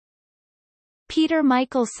Peter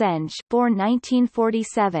Michael Senge, born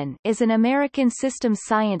 1947, is an American systems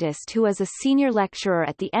scientist who is a senior lecturer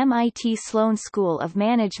at the MIT Sloan School of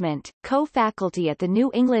Management, co-faculty at the New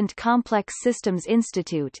England Complex Systems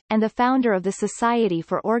Institute, and the founder of the Society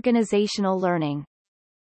for Organizational Learning.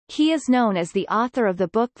 He is known as the author of the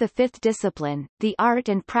book The Fifth Discipline, The Art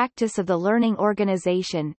and Practice of the Learning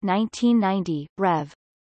Organization, 1990, Rev.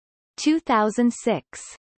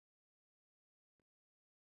 2006.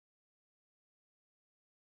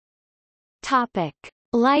 Topic: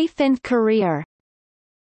 Life and career.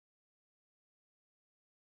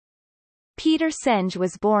 Peter Senge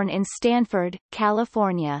was born in Stanford,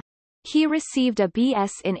 California. He received a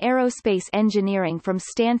B.S. in aerospace engineering from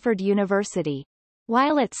Stanford University.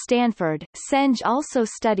 While at Stanford, Senge also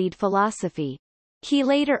studied philosophy. He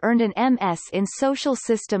later earned an M.S. in social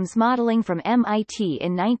systems modeling from MIT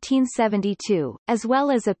in 1972, as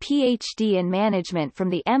well as a Ph.D. in management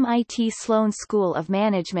from the MIT Sloan School of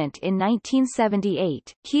Management in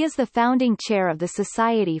 1978. He is the founding chair of the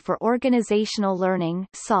Society for Organizational Learning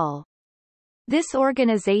 (SOL). This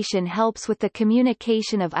organization helps with the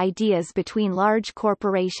communication of ideas between large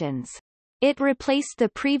corporations. It replaced the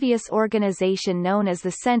previous organization known as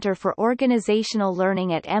the Center for Organizational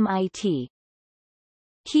Learning at MIT.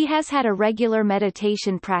 He has had a regular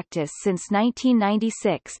meditation practice since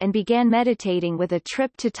 1996 and began meditating with a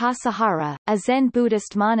trip to Tassajara, a Zen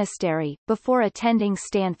Buddhist monastery, before attending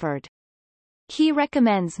Stanford. He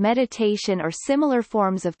recommends meditation or similar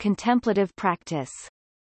forms of contemplative practice.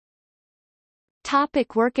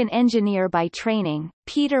 Topic: work. An engineer by training,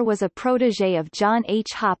 Peter was a protégé of John H.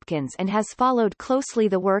 Hopkins and has followed closely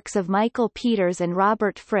the works of Michael Peters and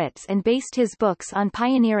Robert Fritz and based his books on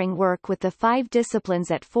pioneering work with the 5 disciplines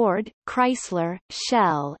at Ford, Chrysler,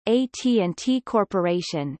 Shell, AT&T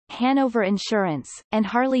Corporation, Hanover Insurance, and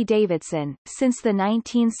Harley-Davidson, since the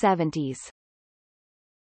 1970s.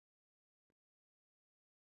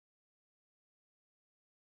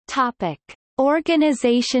 Topic: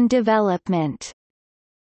 Organization development.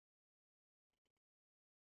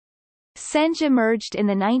 Senge emerged in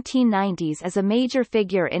the 1990s as a major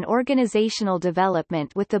figure in organizational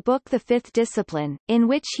development with the book The Fifth Discipline, in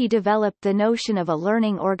which he developed the notion of a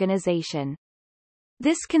learning organization.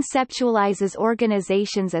 This conceptualizes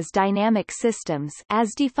organizations as dynamic systems,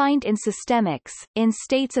 as defined in systemics, in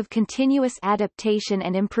states of continuous adaptation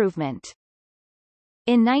and improvement.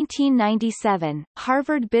 In 1997,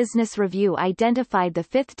 Harvard Business Review identified The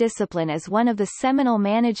Fifth Discipline as one of the seminal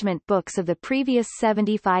management books of the previous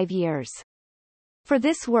 75 years. For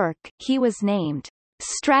this work, he was named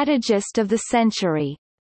Strategist of the Century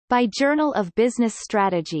by Journal of Business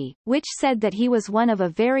Strategy, which said that he was one of a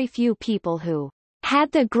very few people who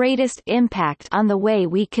had the greatest impact on the way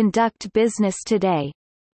we conduct business today.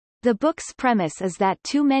 The book's premise is that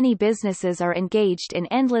too many businesses are engaged in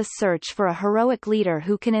endless search for a heroic leader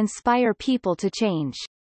who can inspire people to change.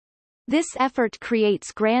 This effort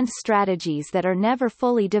creates grand strategies that are never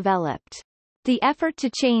fully developed. The effort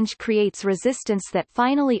to change creates resistance that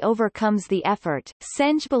finally overcomes the effort.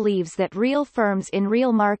 Senge believes that real firms in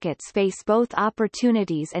real markets face both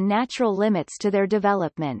opportunities and natural limits to their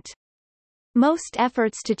development. Most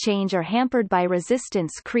efforts to change are hampered by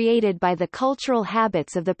resistance created by the cultural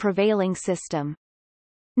habits of the prevailing system.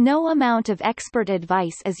 No amount of expert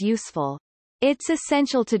advice is useful. It's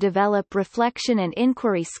essential to develop reflection and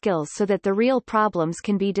inquiry skills so that the real problems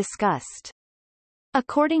can be discussed.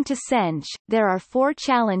 According to Senge, there are 4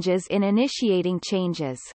 challenges in initiating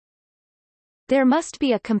changes. There must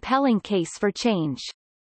be a compelling case for change.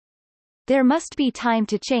 There must be time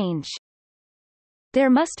to change. There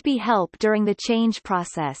must be help during the change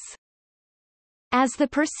process. As the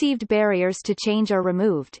perceived barriers to change are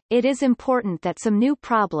removed, it is important that some new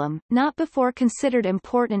problem, not before considered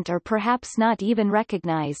important or perhaps not even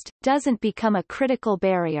recognized, doesn't become a critical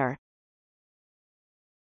barrier.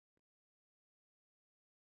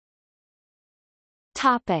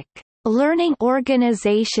 Topic: Learning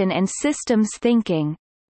organization and systems thinking.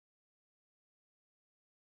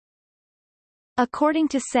 According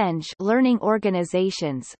to Senge, learning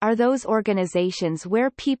organizations are those organizations where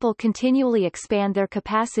people continually expand their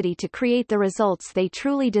capacity to create the results they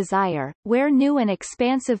truly desire, where new and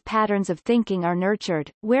expansive patterns of thinking are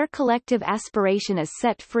nurtured, where collective aspiration is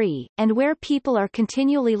set free, and where people are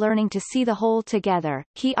continually learning to see the whole together.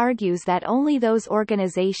 He argues that only those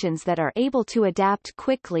organizations that are able to adapt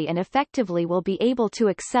quickly and effectively will be able to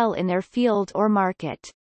excel in their field or market.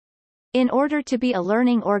 In order to be a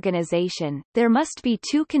learning organization, there must be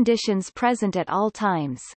 2 conditions present at all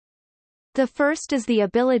times. The first is the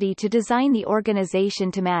ability to design the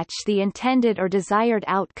organization to match the intended or desired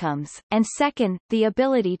outcomes, and second, the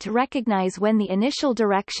ability to recognize when the initial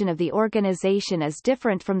direction of the organization is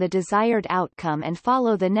different from the desired outcome and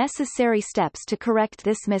follow the necessary steps to correct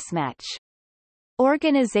this mismatch.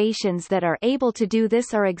 Organizations that are able to do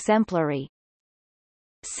this are exemplary.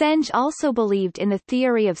 Senge also believed in the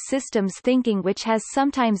theory of systems thinking, which has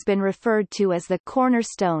sometimes been referred to as the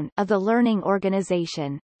cornerstone of the learning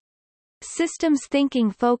organization. Systems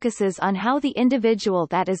thinking focuses on how the individual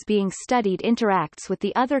that is being studied interacts with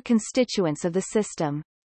the other constituents of the system.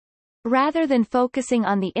 Rather than focusing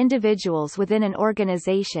on the individuals within an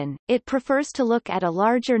organization, it prefers to look at a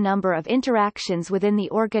larger number of interactions within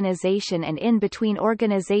the organization and in between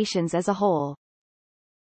organizations as a whole.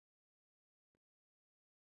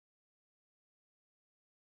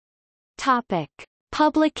 Topic: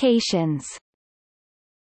 Publications.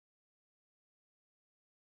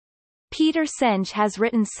 Peter Senge has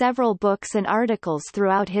written several books and articles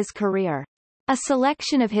throughout his career. A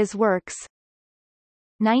selection of his works: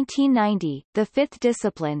 1990, The Fifth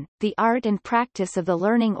Discipline, The Art and Practice of the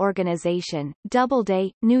Learning Organization,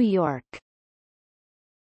 Doubleday, New York.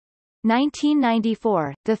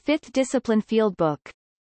 1994, The Fifth Discipline Fieldbook.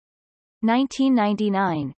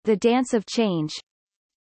 1999, The Dance of Change.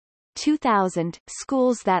 2000,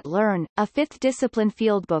 Schools That Learn, a Fifth Discipline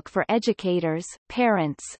Fieldbook for educators,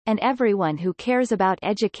 parents, and everyone who cares about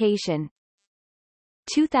education.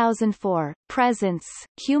 2004, Presence,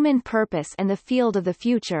 Human Purpose and the Field of the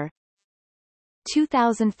Future.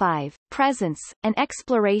 2005, Presence, an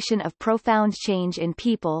exploration of profound change in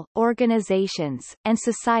people, organizations, and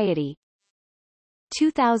society.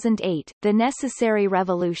 2008, The Necessary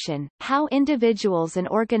Revolution, How Individuals and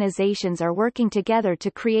Organizations Are Working Together to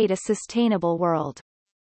Create a Sustainable World.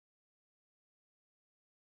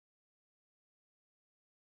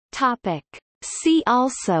 Topic. See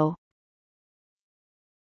also: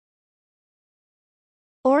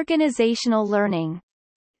 Organizational learning,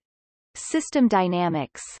 System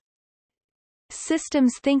dynamics,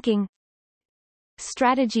 Systems thinking,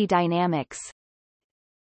 Strategy dynamics,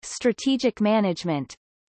 Strategic management,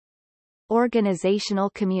 Organizational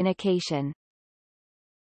communication.